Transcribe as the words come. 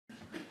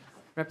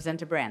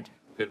Representative Brand.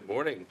 Good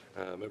morning,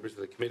 members of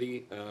the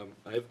committee.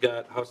 I've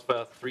got House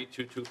File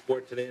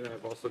 3224 today, and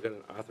I've also got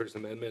an author's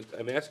amendment.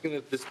 I'm asking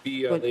that this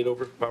be laid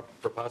over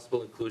for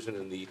possible inclusion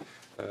in the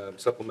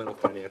supplemental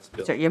finance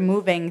bill. So you're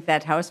moving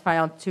that House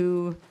File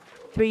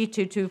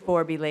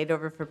 3224 be laid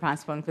over for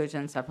possible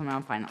inclusion in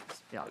supplemental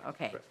finance bill.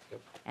 Okay. Correct,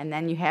 yep. And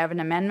then you have an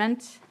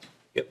amendment.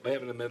 Yep, I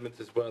have an amendment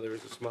as well. There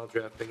is a small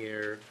drafting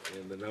error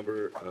in the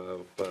number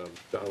of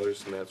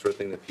dollars and that sort of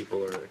thing that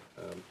people are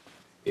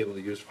able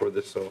to use for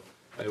this. So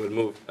I would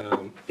move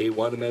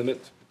A1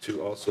 amendment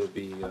to also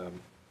be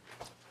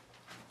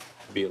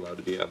allowed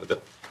to be on the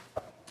bill.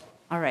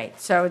 All right.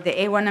 So the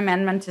A1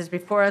 amendment is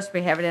before us.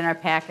 We have it in our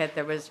packet.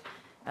 There was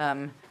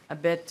a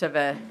bit of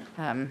a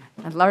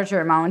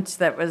larger amount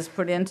that was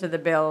put into the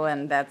bill,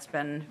 and that's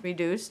been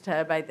reduced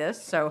by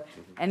this. So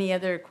any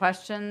other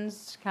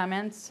questions,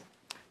 comments?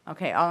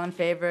 Okay, all in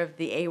favor of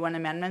the A1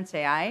 amendment,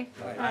 say aye.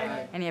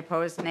 Aye. Any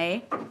opposed,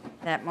 nay.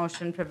 That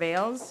motion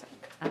prevails.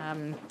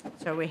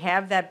 So we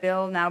have that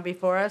bill now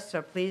before us,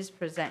 so please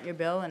present your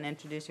bill and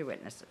introduce your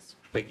witnesses.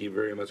 Thank you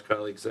very much,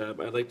 colleagues. I'd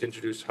like to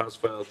introduce House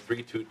File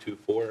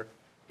 3224,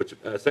 which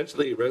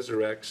essentially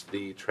resurrects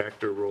the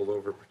tractor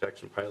rollover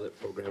protection pilot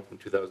program from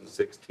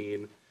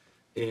 2016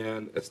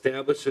 and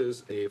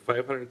establishes a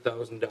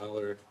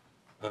 $500,000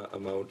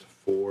 amount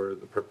for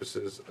the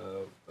purposes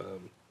of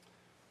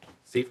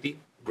safety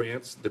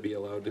grants to be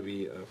allowed to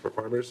be for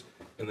farmers,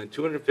 and then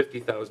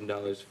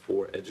 $250,000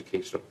 for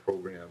educational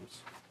programs.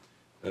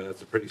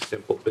 It's a pretty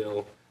simple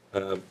bill.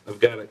 I've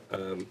got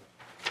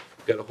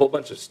a whole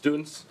bunch of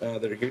students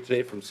that are here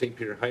today from St.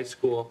 Peter High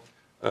School,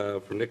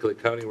 from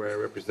Nicollet County, where I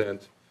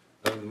represent.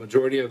 The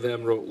majority of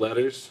them wrote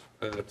letters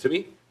to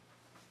me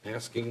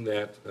asking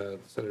that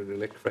Senator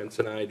Nick Fentz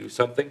and I do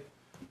something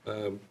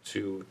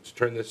to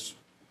turn this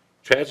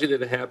tragedy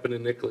that happened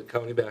in Nicollet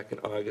County back in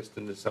August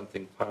into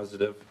something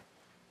positive.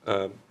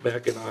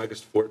 Back in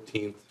August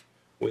 14th,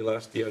 we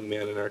lost a young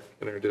man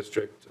in our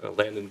district,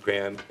 Landon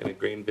Grand, in a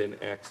grain bin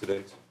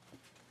accident,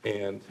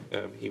 and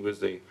he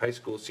was a high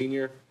school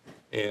senior.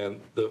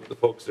 And the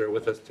folks that are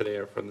with us today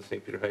are from the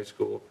St. Peter High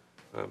School,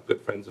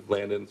 good friends of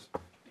Landon's.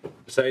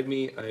 Beside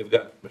me, I've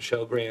got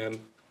Michelle Grand,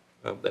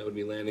 that would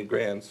be Landon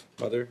Grand's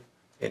mother,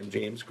 and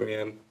James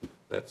Grand,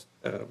 that's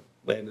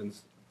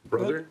Landon's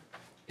brother.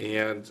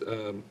 And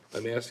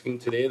I'm asking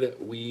today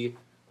that we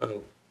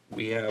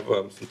have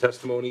some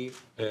testimony,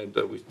 and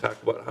we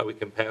talk about how we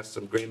can pass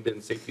some grain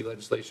bin safety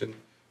legislation,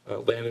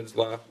 Landon's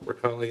Law, we're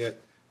calling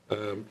it,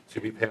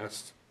 to be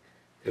passed.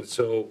 And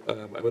so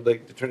I would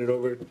like to turn it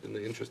over in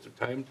the interest of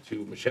time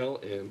to Michelle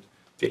and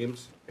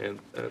James, and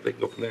they can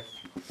go from there.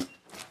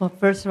 Well,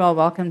 first of all,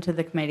 welcome to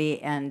the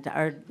committee, and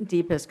our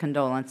deepest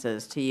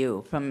condolences to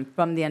you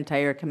from the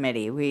entire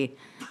committee.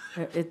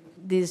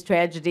 These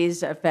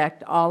tragedies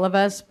affect all of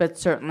us, but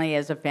certainly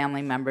as a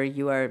family member,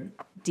 you are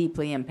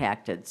deeply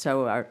impacted.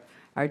 So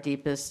our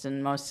deepest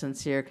and most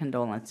sincere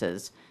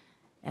condolences.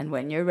 And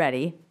when you're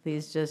ready,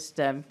 please just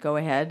go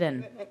ahead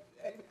and.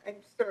 I'm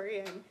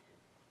sorry.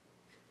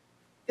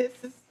 This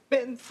has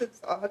been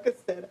since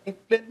August that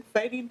I've been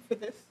fighting for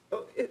this.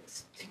 So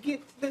it's to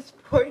get to this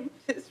point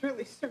is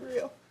really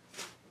surreal.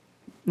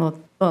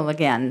 Well,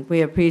 again,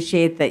 we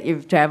appreciate that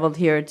you've traveled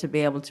here to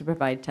be able to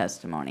provide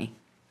testimony.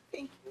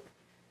 Thank you.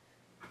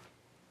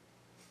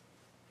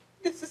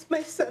 This is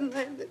my son,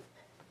 Landon.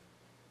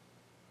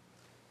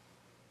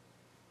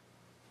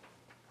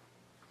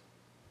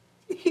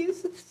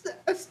 He's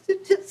a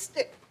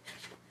statistic,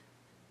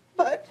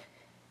 but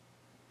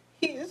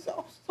he is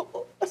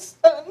also a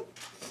son,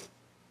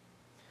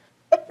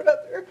 a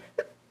brother,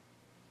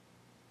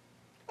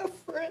 a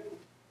friend,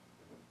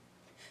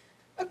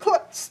 a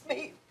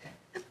classmate.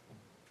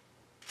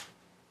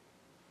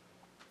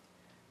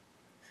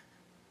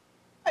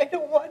 I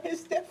don't want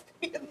his death to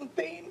be in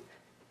vain.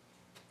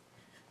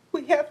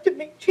 We have to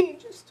make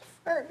changes to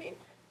farming.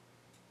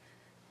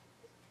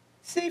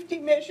 Safety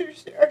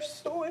measures are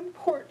so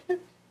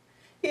important.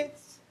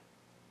 It's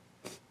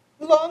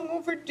long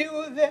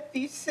overdue that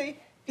these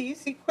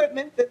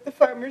equipment that the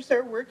farmers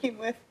are working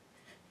with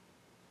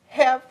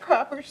have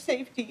proper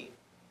safety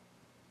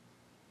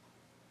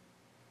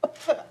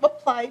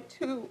applied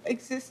to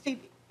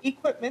existing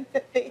equipment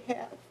that they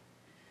have.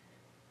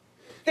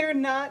 They're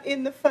not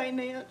in the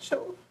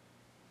financial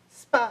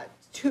spot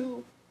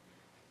to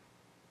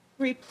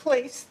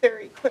replace their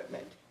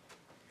equipment.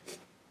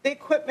 The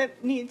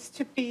equipment needs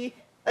to be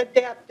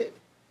adapted.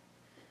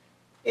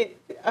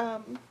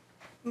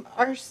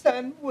 Our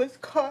son was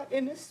caught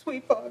in a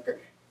sweep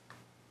auger.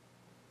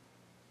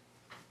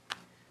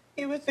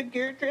 He was a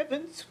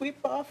gear-driven sweep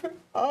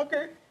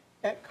auger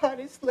that caught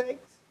his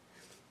legs.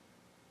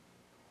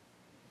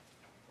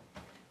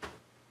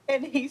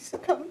 And he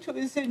succumbed to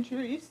his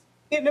injuries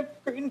in a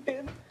green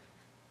bin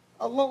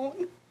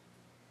alone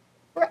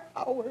for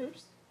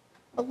hours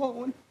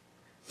alone.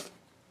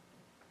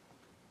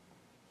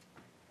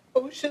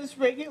 OSHA's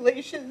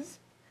regulations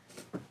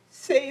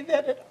say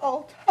that at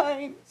all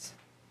times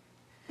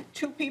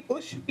 2 people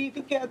should be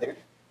together.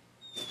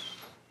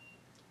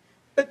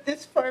 But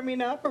this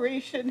farming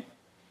operation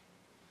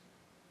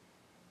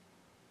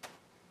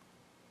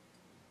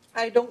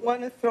I don't want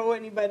to throw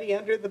anybody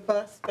under the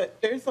bus, but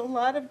there's a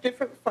lot of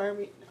different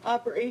farming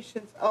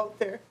operations out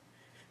there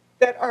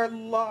that are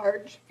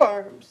large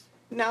farms.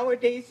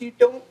 Nowadays, you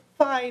don't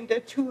find a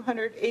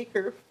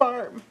 200-acre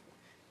farm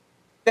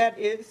that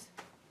is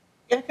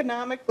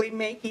economically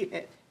making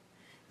it.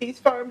 These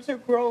farms are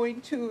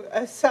growing to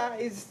a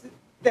size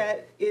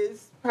that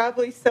is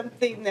probably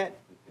something that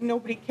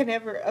nobody can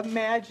ever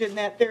imagine,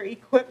 that their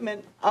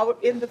equipment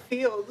out in the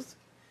fields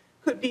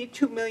could be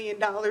 $2 million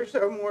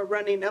or more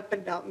running up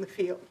and down the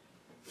field.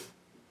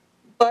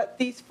 But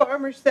these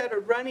farmers that are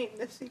running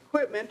this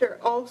equipment are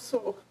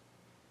also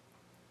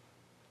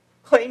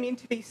claiming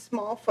to be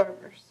small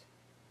farmers,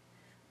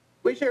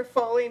 which are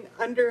falling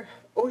under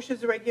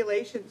OSHA's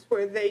regulations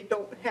where they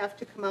don't have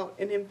to come out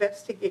and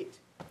investigate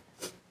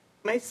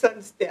my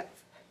son's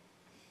death,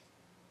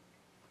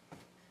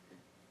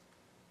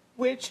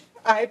 which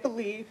I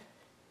believe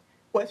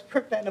was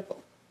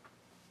preventable.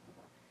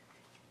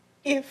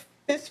 If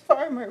this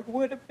farmer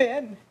would have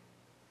been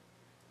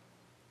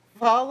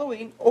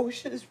following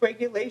OSHA's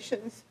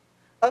regulations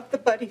of the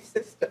buddy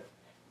system,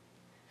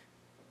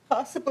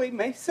 possibly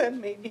my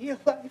son may be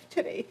alive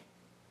today,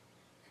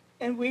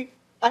 and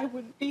I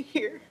wouldn't be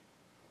here.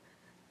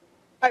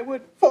 I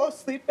would fall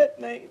asleep at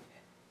night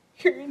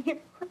hearing him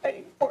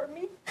crying for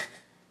me.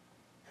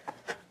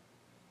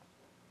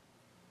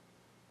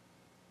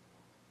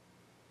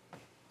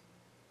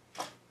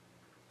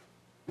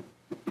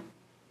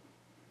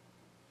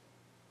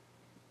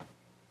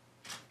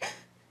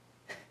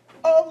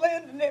 All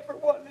Landon ever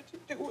wanted to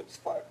do was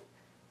farm.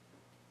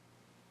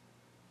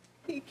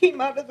 He came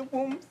out of the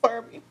womb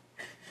farming.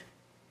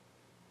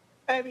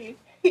 I mean,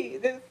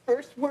 the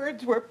first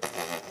words were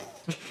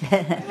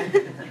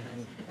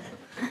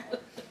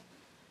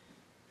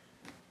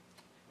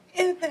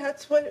and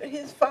that's what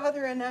his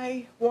father and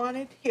I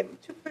wanted him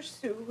to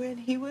pursue,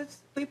 and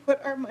we put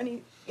our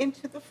money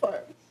into the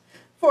farm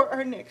for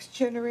our next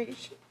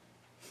generation.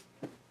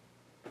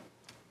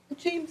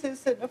 James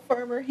isn't a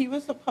farmer, he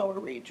was a Power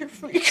Ranger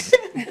freak.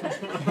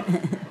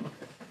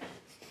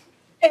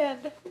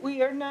 And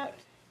we are not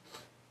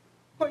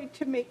going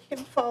to make him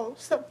follow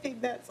something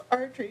that's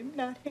our dream,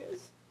 not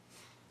his.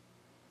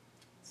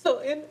 So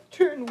in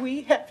turn,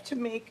 we have to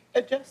make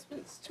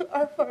adjustments to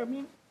our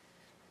farming.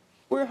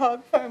 We're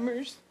hog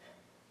farmers.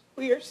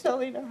 We are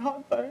selling our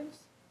hog barns.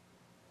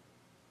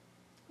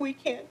 We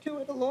can't do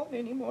it alone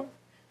anymore.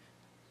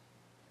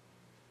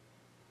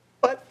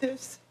 But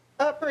this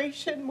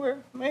operation where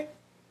my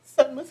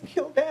son was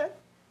killed at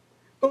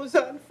goes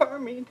on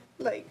farming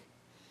like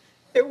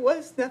there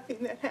was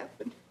nothing that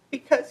happened,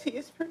 because he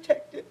is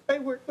protected by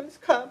workman's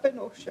comp and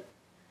OSHA,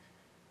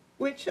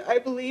 which I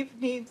believe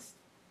needs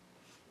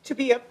to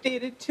be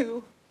updated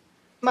to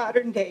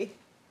modern day.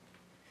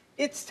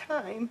 It's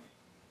time.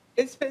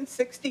 It's been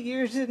 60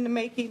 years in the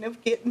making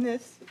of getting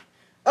this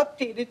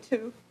updated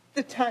to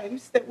the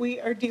times that we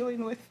are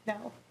dealing with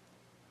now.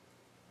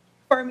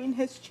 Farming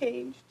has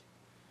changed.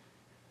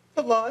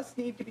 The laws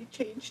need to be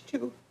changed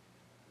too,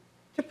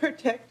 to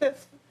protect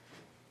us.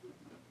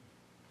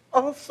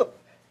 Also,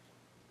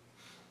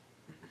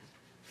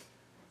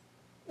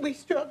 we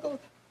struggled.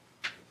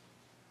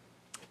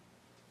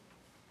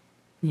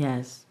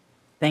 Yes.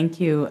 Thank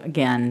you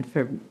again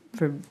for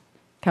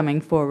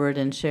coming forward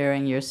and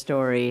sharing your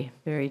story.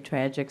 Very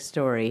tragic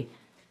story.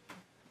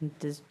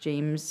 Does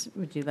James,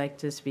 would you like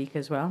to speak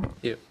as well?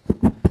 Yep.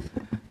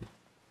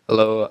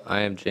 Hello,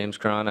 I am James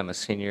Gron. I'm a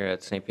senior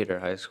at St. Peter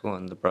High School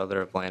and the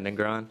brother of Landon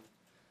Gron.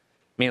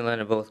 Me and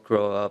Landon both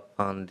grow up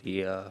on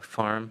the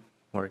farm,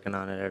 working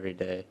on it every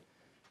day.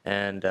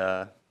 And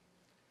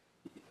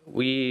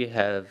we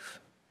have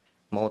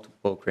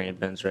multiple grain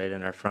bins right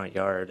in our front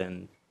yard,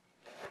 and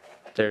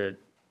they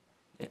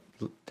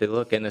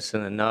look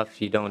innocent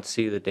enough. You don't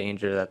see the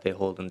danger that they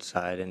hold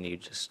inside, and you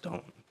just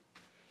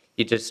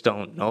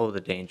don't know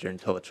the danger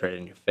until it's right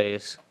in your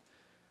face.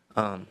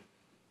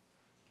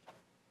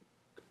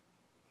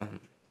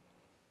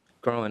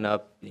 Growing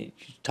up, you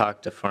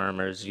talk to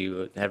farmers,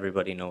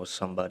 everybody knows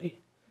somebody.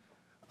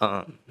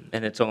 And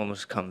it's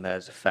almost come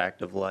as a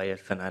fact of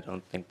life, and I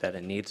don't think that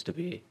it needs to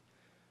be.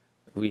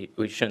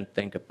 We shouldn't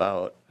think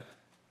about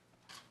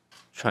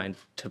trying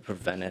to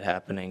prevent it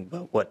happening,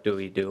 but what do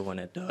we do when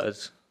it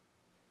does?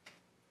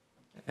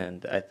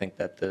 And I think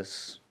that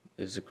this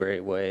is a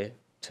great way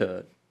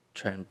to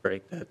try and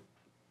break that,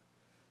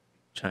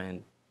 try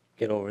and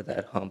get over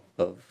that hump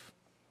of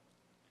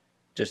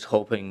just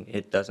hoping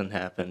it doesn't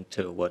happen,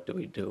 to what do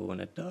we do when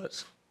it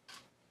does.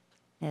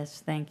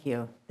 Yes, thank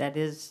you. That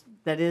is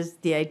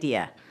the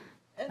idea.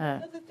 And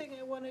another thing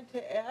I wanted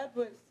to add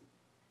was,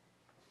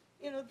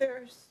 there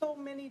are so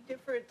many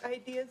different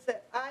ideas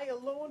that I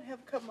alone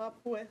have come up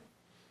with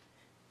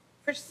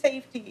for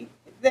safety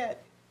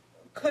that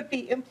could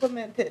be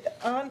implemented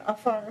on a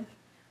farm.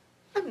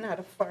 I'm not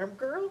a farm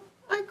girl.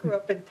 I grew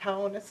up in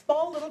town, a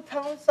small little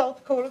town in South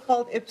Dakota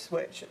called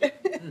Ipswich.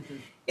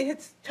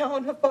 It's a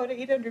town of about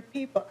 800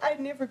 people. I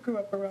never grew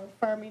up around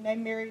farming. I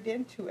married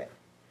into it.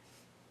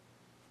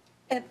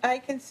 And I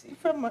can see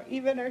from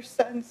even our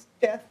son's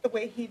death, the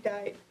way he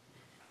died,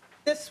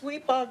 The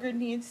sweep auger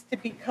needs to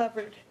be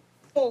covered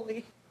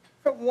fully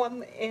from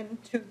one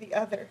end to the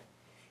other.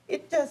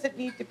 It doesn't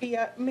need to be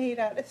made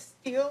out of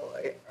steel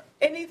or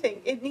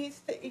anything. It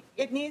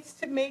needs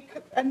to make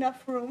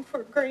enough room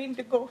for grain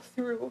to go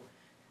through,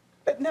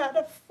 but not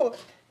a foot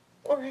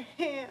or a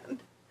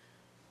hand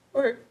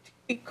or to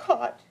be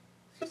caught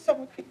so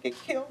someone could get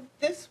killed.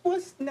 This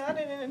was not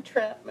an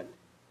entrapment.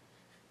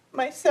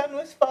 My son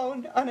was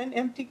found on an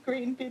empty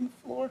grain bin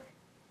floor.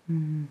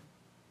 Mhm.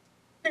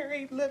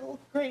 Very little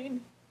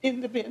grain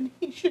in the bin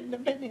he shouldn't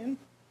have been in.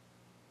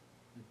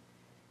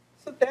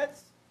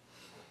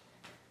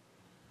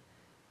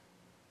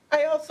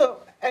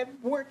 So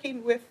I'm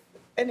working with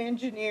an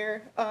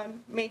engineer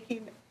on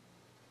making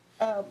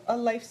a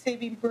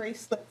life-saving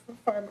bracelet for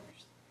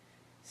farmers,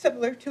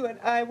 similar to an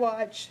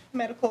iWatch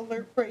medical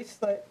alert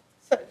bracelet,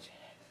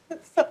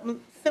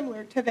 something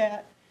similar to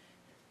that,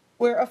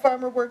 where a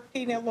farmer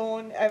working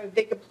alone,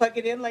 they could plug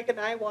it in like an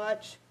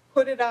iWatch,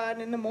 put it on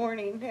in the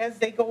morning as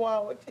they go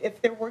out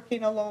if they're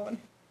working alone.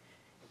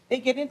 They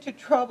get into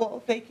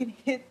trouble, they can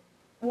hit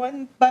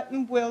one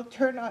button will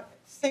turn on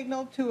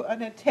signal to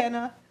an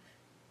antenna.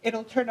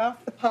 It'll turn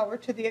off the power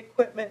to the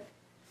equipment.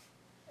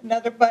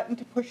 Another button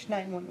to push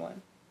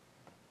 911.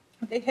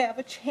 They have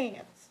a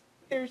chance.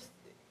 The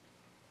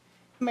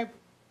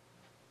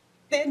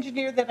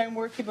engineer that I'm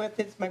working with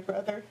is my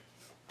brother.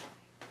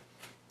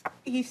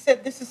 He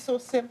said this is so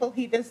simple,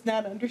 he does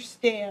not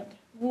understand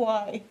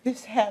why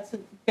this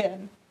hasn't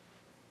been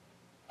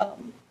a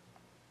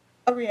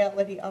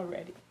reality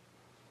already.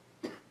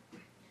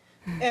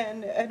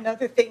 And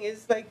another thing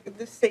is like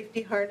the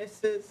safety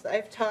harnesses.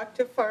 I've talked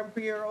to Farm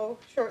Bureau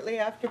shortly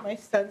after my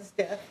son's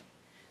death,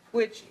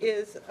 which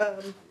is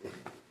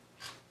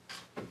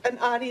an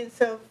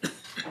audience of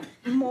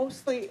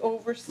mostly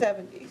over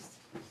 70s,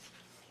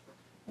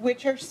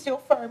 which are still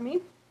farming.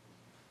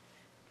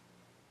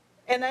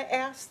 And I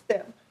asked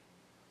them,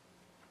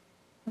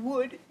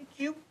 would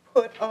you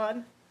put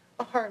on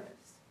a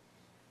harness,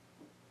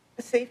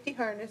 a safety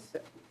harness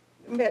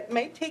that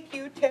may take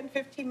you 10,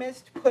 15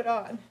 minutes to put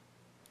on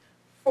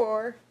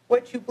for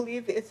what you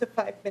believe is a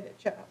 5-minute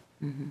job?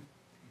 Mhm.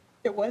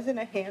 There wasn't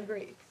a hand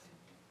raised.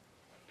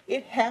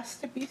 It has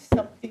to be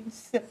something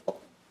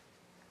simple.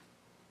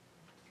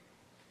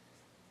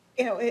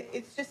 You know,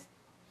 it's just,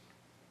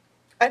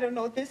 I don't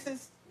know,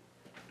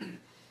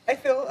 I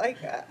feel like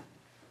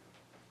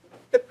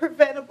the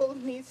preventable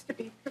needs to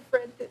be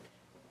prevented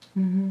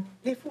Mhm.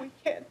 if we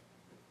can.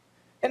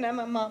 And I'm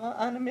a mama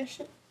on a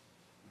mission.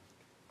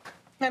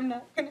 I'm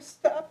not going to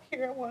stop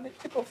here. I want it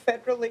to go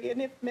federally.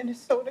 And if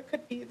Minnesota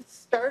could be the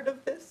start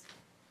of this,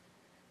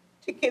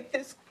 to get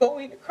this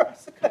going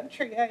across the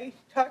country. I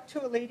talked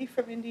to a lady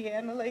from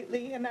Indiana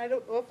lately, and I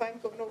don't know if I'm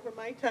going over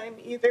my time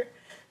either,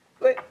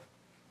 but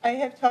I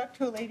have talked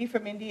to a lady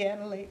from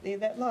Indiana lately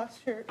that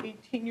lost her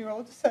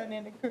 18-year-old son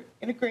in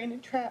a grain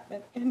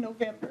entrapment in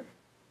November.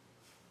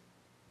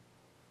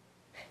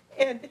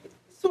 And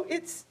so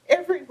it's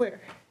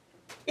everywhere.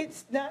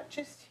 It's not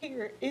just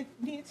here. It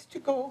needs to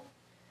go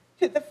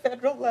to the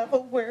federal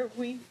level where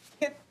we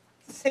get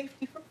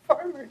safety for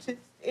farmers.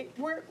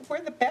 We're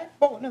the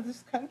backbone of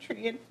this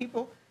country, and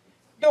people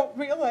don't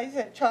realize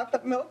that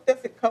chocolate milk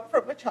doesn't come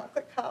from a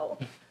chocolate cow.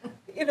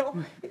 You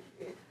know,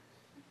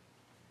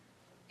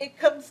 it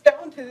comes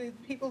down to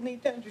people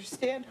need to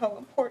understand how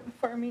important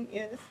farming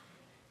is.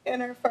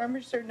 And our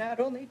farmers are not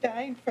only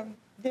dying from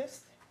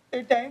this,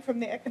 they're dying from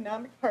the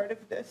economic part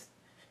of this,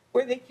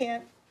 where they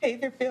can't pay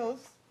their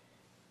bills.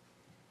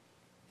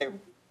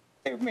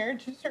 Their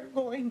marriages are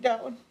going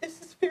down.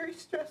 This is very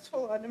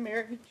stressful on a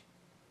marriage.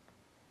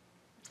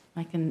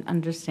 I can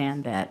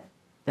understand that,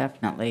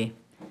 definitely.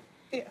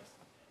 Yes.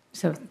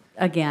 So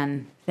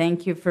again,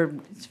 thank you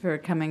for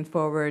coming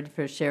forward,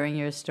 for sharing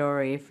your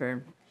story,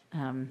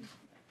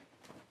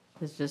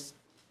 there's just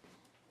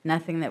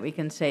nothing that we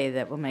can say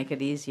that will make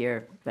it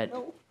easier,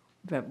 No.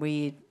 but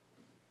we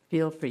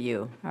feel for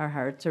you. Our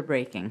hearts are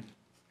breaking.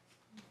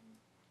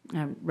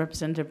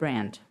 Representative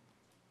Brandt.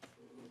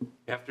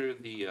 After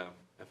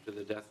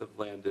the death of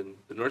Landon,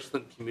 the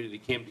Northland community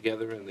came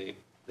together and they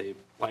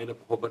lined up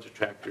a whole bunch of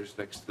tractors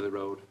next to the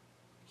road.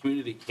 The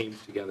community came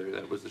together.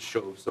 That was a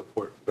show of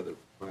support for the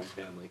Ron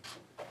family.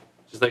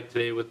 Just like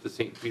today with the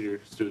St.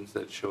 Peter students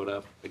that showed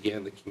up,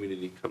 again, the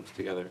community comes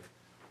together.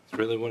 It's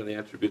really one of the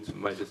attributes of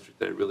my district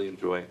that I really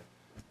enjoy.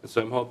 And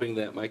so I'm hoping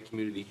that my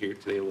community here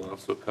today will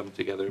also come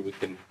together. We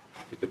can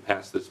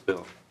pass this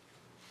bill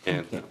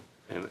and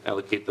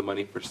allocate the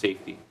money for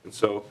safety. And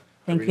so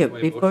Thank you.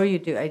 Before you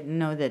do, I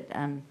know that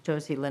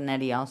Josie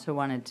Linetti also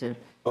wanted to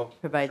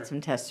provide some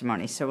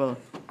testimony, so we'll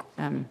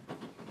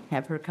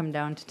have her come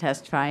down to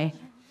testify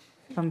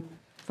from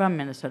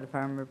Minnesota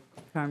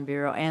Farm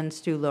Bureau, and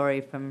Stu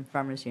Laurie from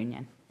Farmers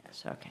Union.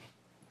 Yes, okay.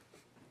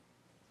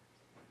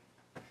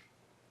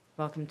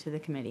 Welcome to the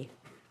committee.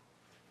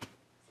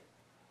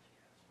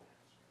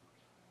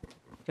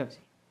 Josie.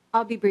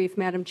 I'll be brief,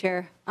 Madam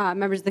Chair.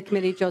 Members of the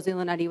committee, Josie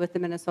Linetti with the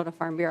Minnesota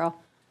Farm Bureau.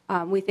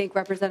 We thank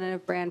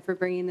Representative Brand for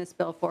bringing this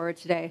bill forward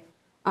today.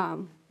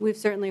 We've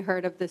certainly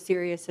heard of the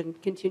serious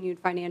and continued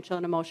financial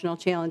and emotional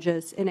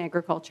challenges in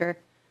agriculture.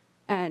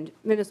 And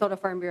Minnesota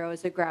Farm Bureau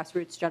is a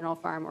grassroots general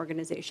farm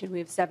organization. We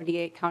have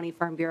 78 county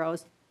farm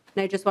bureaus.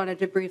 And I just wanted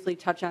to briefly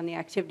touch on the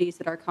activities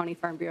that our county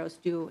farm bureaus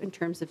do in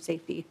terms of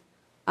safety.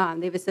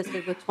 They've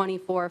assisted with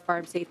 24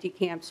 farm safety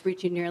camps,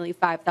 reaching nearly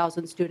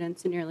 5,000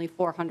 students and nearly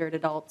 400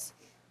 adults.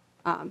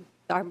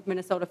 Our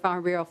Minnesota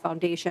Farm Bureau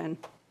Foundation,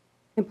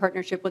 in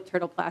partnership with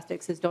Turtle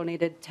Plastics, has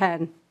donated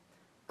 10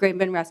 grain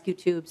bin rescue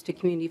tubes to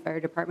community fire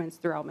departments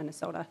throughout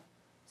Minnesota.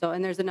 So,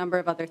 and there's a number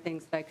of other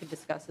things that I could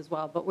discuss as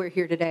well, but we're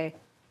here today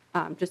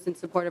just in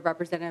support of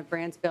Representative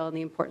Brand's bill and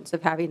the importance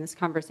of having this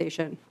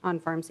conversation on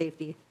farm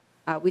safety.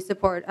 We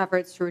support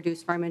efforts to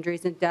reduce farm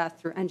injuries and death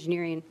through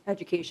engineering,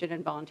 education,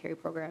 and voluntary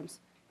programs.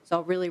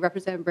 So really,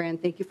 Representative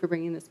Brand, thank you for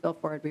bringing this bill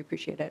forward. We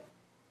appreciate it.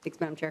 Thanks,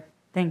 Madam Chair.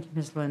 Thank you,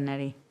 Ms.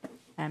 Linetti.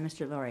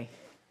 Mr. Laurie.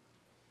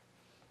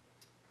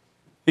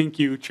 Thank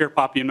you, Chair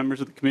Poppy and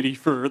members of the committee.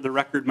 For the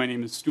record, my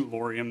name is Stu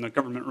Laurie. I'm the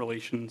Government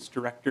Relations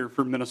Director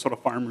for Minnesota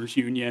Farmers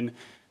Union,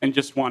 and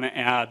just want to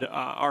add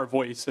our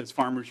voice as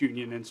Farmers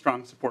Union in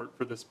strong support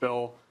for this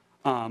bill.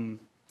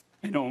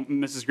 I know,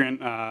 Mrs. Grant,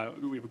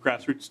 we have a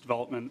grassroots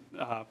development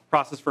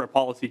process for a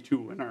policy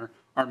too, and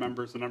our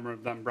members, a number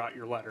of them brought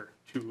your letter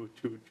to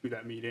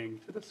that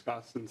meeting to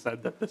discuss and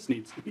said that this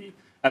needs to be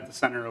at the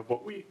center of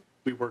what we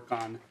work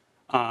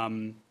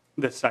on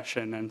this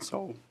session. And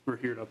so we're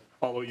here to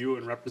follow you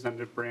and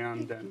Representative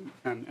Brand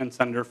and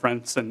Senator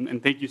Frentz,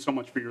 and thank you so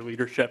much for your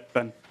leadership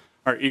and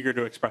are eager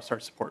to express our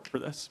support for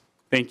this.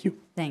 Thank you.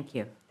 Thank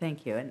you.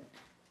 Thank you. And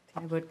I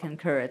would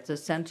concur. It's the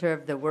center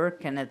of the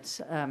work, and it's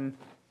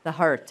the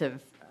heart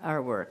of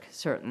our work,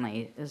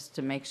 certainly, is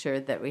to make sure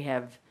that we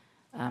have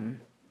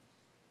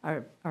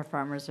our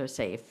farmers are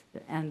safe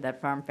and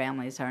that farm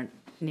families aren't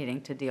needing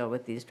to deal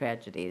with these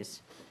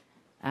tragedies.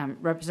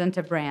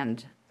 Representative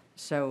Brand,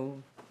 so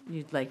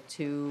you'd like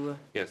to?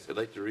 Yes, I'd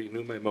like to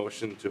renew my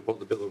motion to hold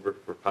the bill over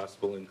for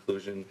possible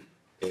inclusion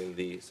in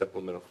the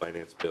supplemental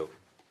finance bill.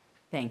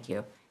 Thank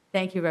you.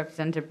 Thank you,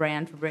 Representative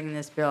Brand, for bringing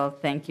this bill.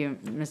 Thank you,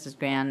 Mrs.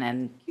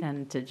 Gran,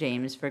 and to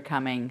James for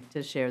coming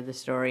to share the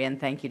story. And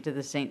thank you to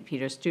the St.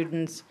 Peter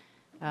students.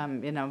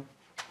 You know,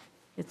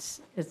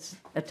 it's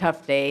a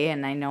tough day,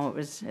 and I know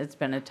it's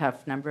been a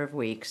tough number of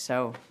weeks.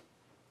 So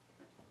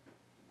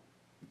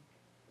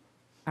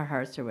our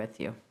hearts are with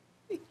you.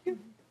 Thank you.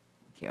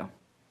 Thank you.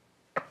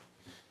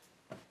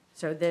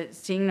 So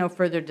seeing no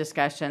further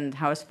discussion,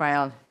 House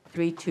File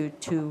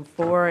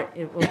 3224,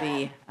 it will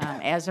be,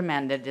 as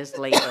amended, is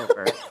laid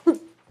over.